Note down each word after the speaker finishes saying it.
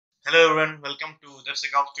Hello everyone, welcome to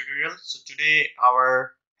DevSecOps tutorial. So today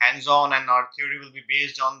our hands-on and our theory will be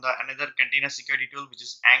based on the another container security tool which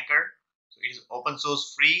is Anchor. So it is open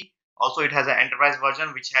source free. Also it has an enterprise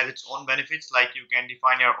version which has its own benefits like you can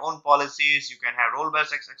define your own policies, you can have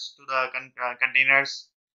role-based access to the containers,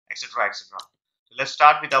 etc. etc. So let's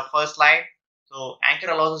start with our first slide. So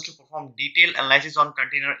Anchor allows us to perform detailed analysis on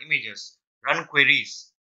container images, run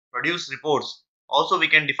queries, produce reports. Also, we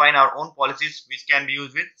can define our own policies which can be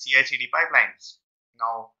used with CI/CD pipelines.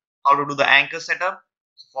 Now, how to do the Anchor setup?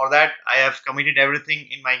 So for that, I have committed everything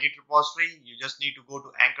in my Git repository. You just need to go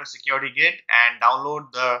to Anchor Security Git and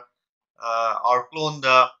download the or clone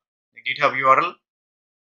the GitHub URL.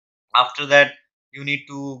 After that, you need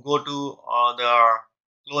to go to the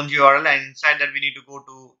clone URL, and inside that we need to go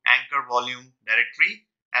to Anchor volume directory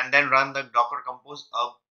and then run the docker compose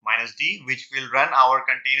up -d, which will run our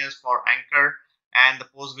containers for Anchor and the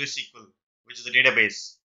PostgreSQL, which is the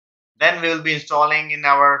database. Then we will be installing in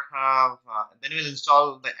our then we'll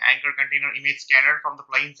install the Anchor container image scanner from the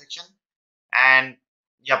plugin section. And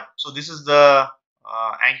yep, so this is the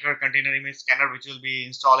Anchor container image scanner which will be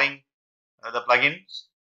installing the plugins.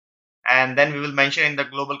 And then we will mention in the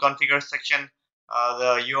global configure section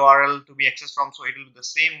the URL to be accessed from, so it will be the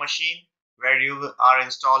same machine where you are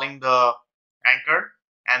installing the Anchor,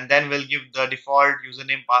 and then we'll give the default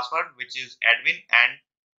username password which is admin, and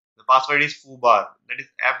the password is foobar, that is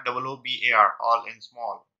FOOBAR, all in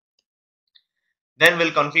small. Then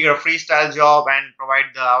we'll configure a freestyle job and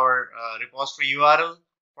provide our repository URL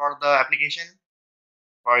for the application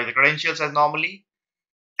for the credentials as normally.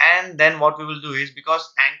 And then what we will do is,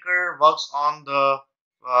 because Anchor works on the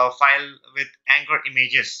file with Anchor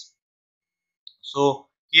images, so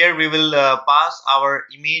here we will pass our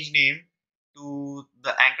image name to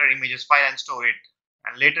the Anchor images file and store it.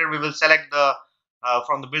 And later we will select the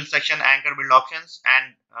from the build section Anchor build options and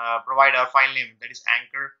provide our file name, that is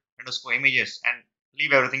Anchor underscore images, and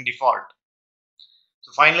leave everything default.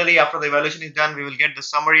 So finally, after the evaluation is done, we will get the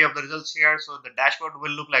summary of the results here. So the dashboard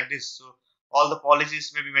will look like this. So all the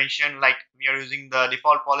policies may be mentioned, like we are using the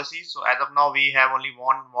default policy. So as of now, we have only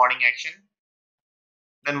one warning action.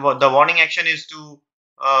 Then what the warning action is to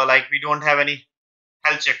like we don't have any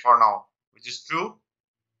health check for now, which is true.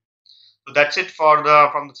 So that's it for the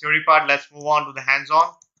from the theory part. Let's move on to the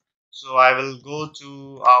hands-on. So I will go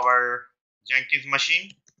to our Jenkins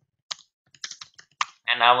machine,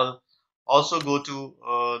 and I will also go to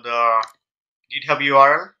the GitHub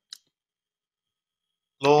URL,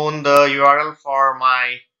 clone the URL for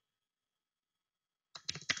my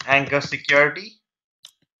Anchor security.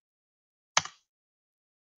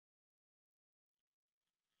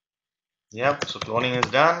 Yep, so cloning is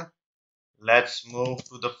done. Let's move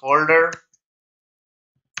to the folder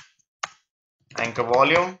Anchor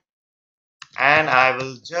volume, and I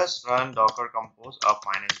will just run docker compose up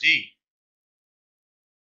 -d.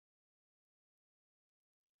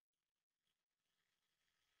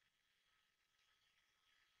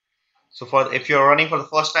 So for if you're running for the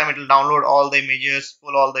first time, it will download all the images,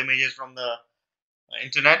 pull all the images from the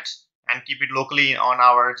internet, and keep it locally on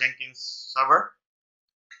our Jenkins server.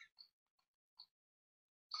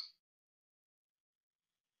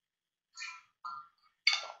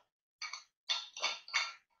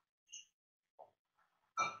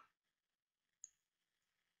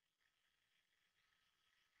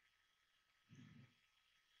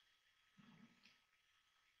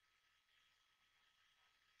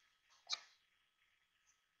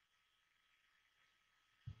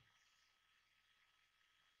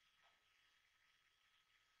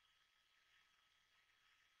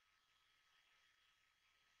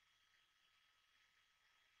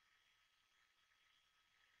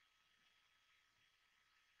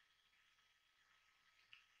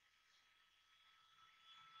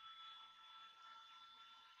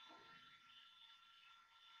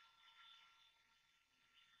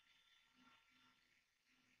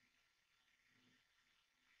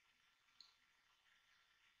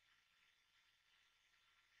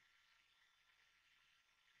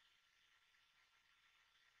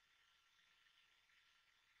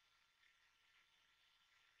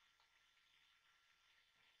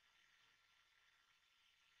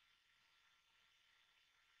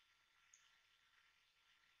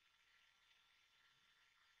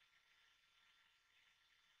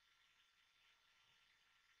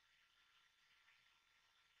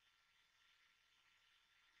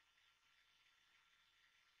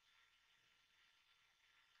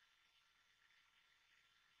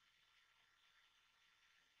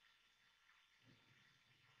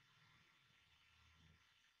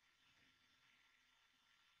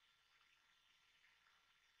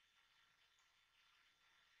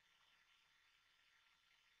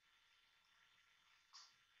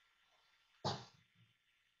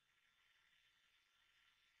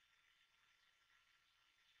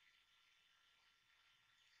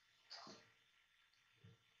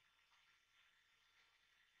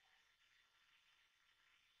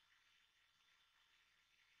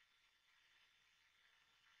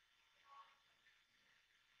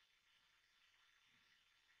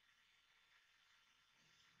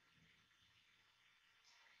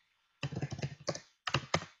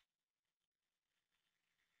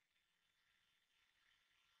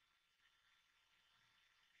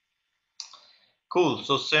 Cool.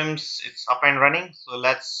 So since it's up and running, so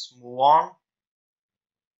let's move on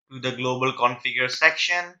to the global configure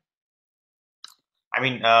section.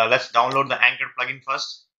 Let's download the Anchor plugin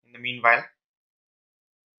first in the meanwhile.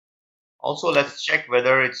 Also, let's check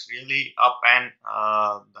whether it's really up and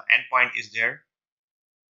the endpoint is there.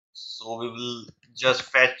 So we will just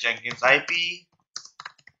fetch Jenkins IP.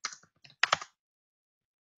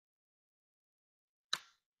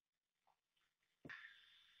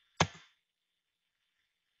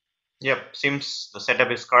 Yep, seems the setup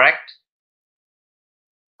is correct.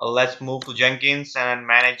 Let's move to Jenkins and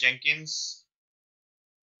manage Jenkins.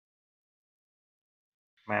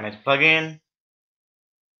 Manage plugin.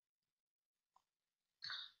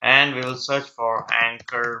 And we will search for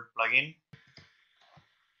Anchor plugin.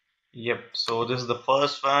 Yep, so this is the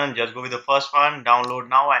first one. Just go with the first one, download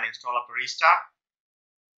now and install after restart.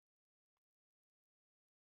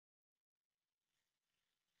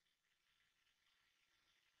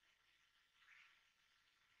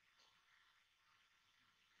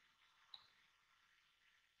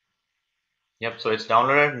 Yep, so it's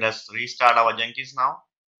downloaded. Let's restart our Jenkins now.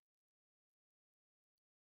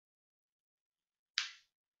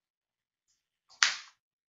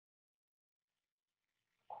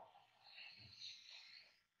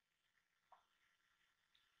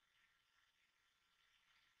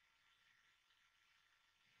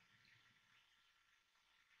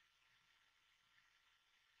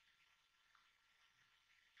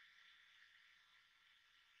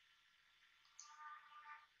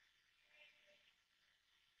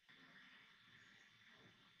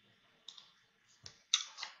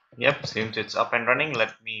 Yep, seems it's up and running.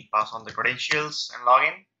 Let me pass on the credentials and log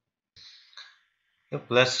in. Yep,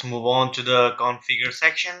 let's move on to the configure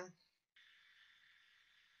section.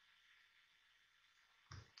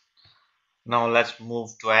 Now let's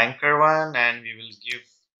move to Anchor one and we will give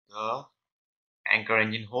the Anchor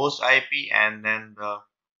engine host IP and then the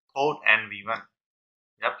port and v1.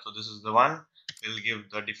 Yep, so this is the one. We'll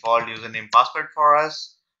give the default username password for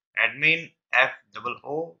us. Admin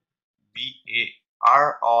FOOBAR,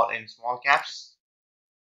 all in small caps.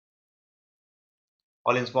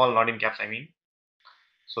 All in small, not in caps, I mean.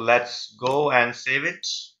 So let's go and save it.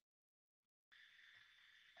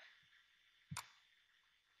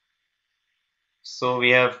 So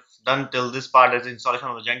we have done till this part as installation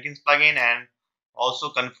of the Jenkins plugin and also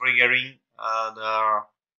configuring the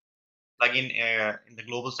plugin in the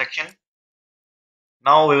global section.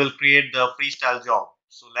 Now we will create the freestyle job.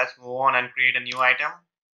 So let's move on and create a new item.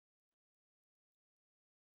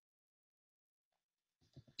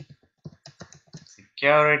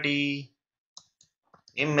 Security,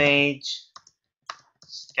 image,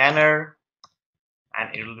 scanner,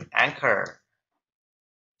 and it will be Anchor.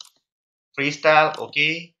 Freestyle,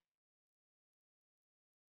 okay.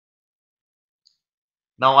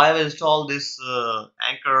 Now I have installed this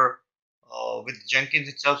Anchor with Jenkins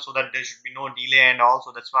itself so that there should be no delay, and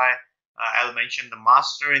also that's why I'll mention the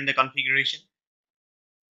master in the configuration.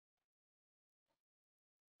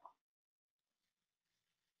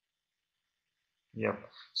 Yep.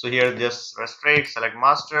 So here just restrict, select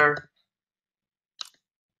master,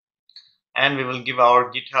 and we will give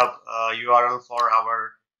our GitHub URL for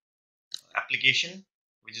our application,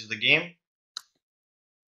 which is the game.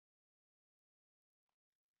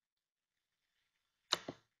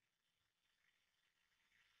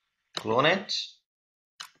 Clone it.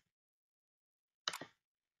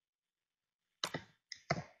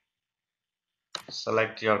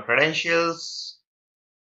 Select your credentials.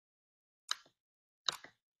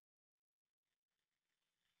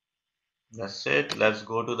 That's it. Let's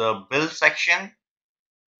go to the build section.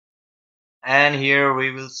 And here we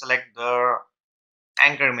will select the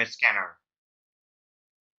Anchor image scanner.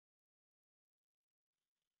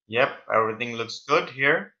 Yep, everything looks good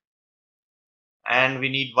here. And we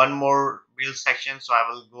need one more build section. So I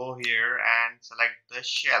will go here and select the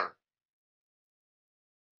shell.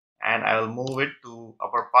 And I will move it to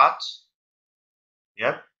upper path.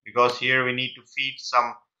 Yep, because here we need to feed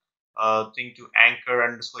some thing to anchor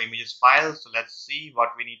underscore images file. So let's see what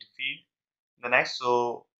we need to feed the next.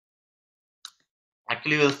 So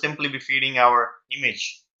actually we'll simply be feeding our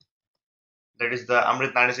image, that is the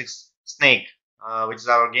Amrit 96 snake, which is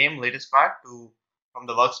our game latest part, to from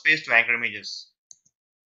the workspace to anchor images.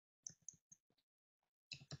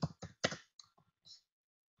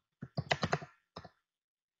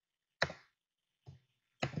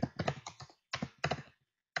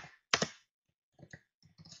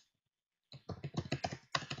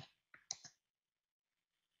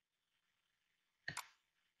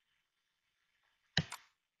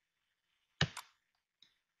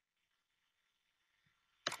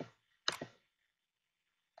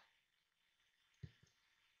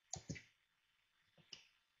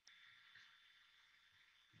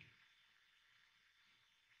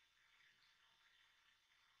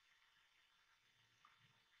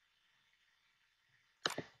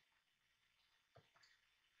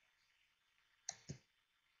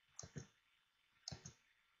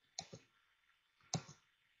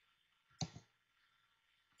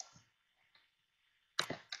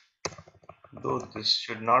 So this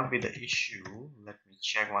should not be the issue. Let me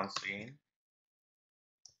check once again.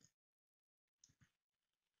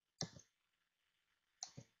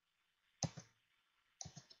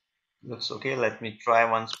 Looks okay. Let me try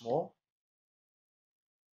once more.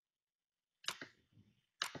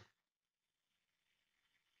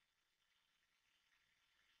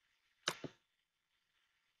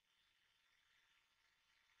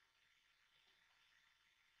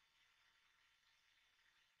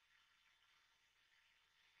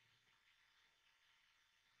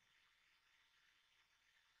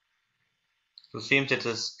 So seems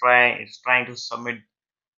it's trying to submit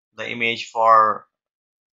the image for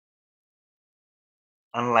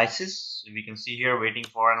analysis. So we can see here waiting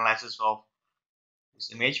for analysis of this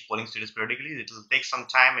image, polling status periodically. It will take some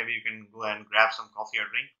time. Maybe you can go and grab some coffee or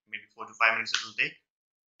drink. Maybe 4 to 5 minutes it will take.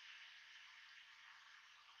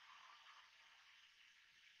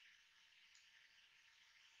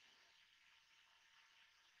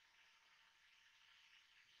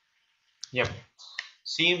 Yep.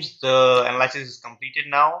 Seems the analysis is completed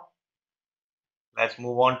now. Let's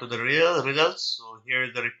move on to the real results. So here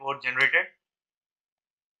is the report generated.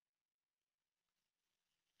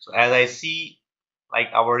 So as I see, like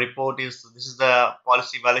our report is, this is the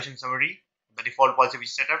policy violation summary, the default policy we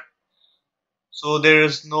set up. So there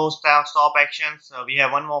is no stop actions. We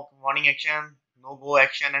have one more warning action, no go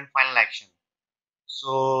action, and final action.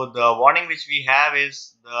 So the warning which we have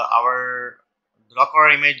is our Docker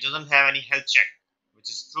image doesn't have any health check, which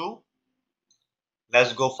is true.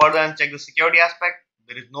 Let's go further and check the security aspect.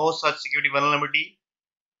 There is no such security vulnerability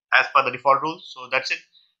as per the default rules. So that's it.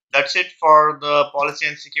 That's it for the policy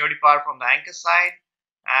and security part from the Anchor side.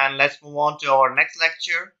 And let's move on to our next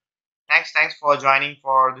lecture. Thanks for joining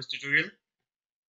for this tutorial.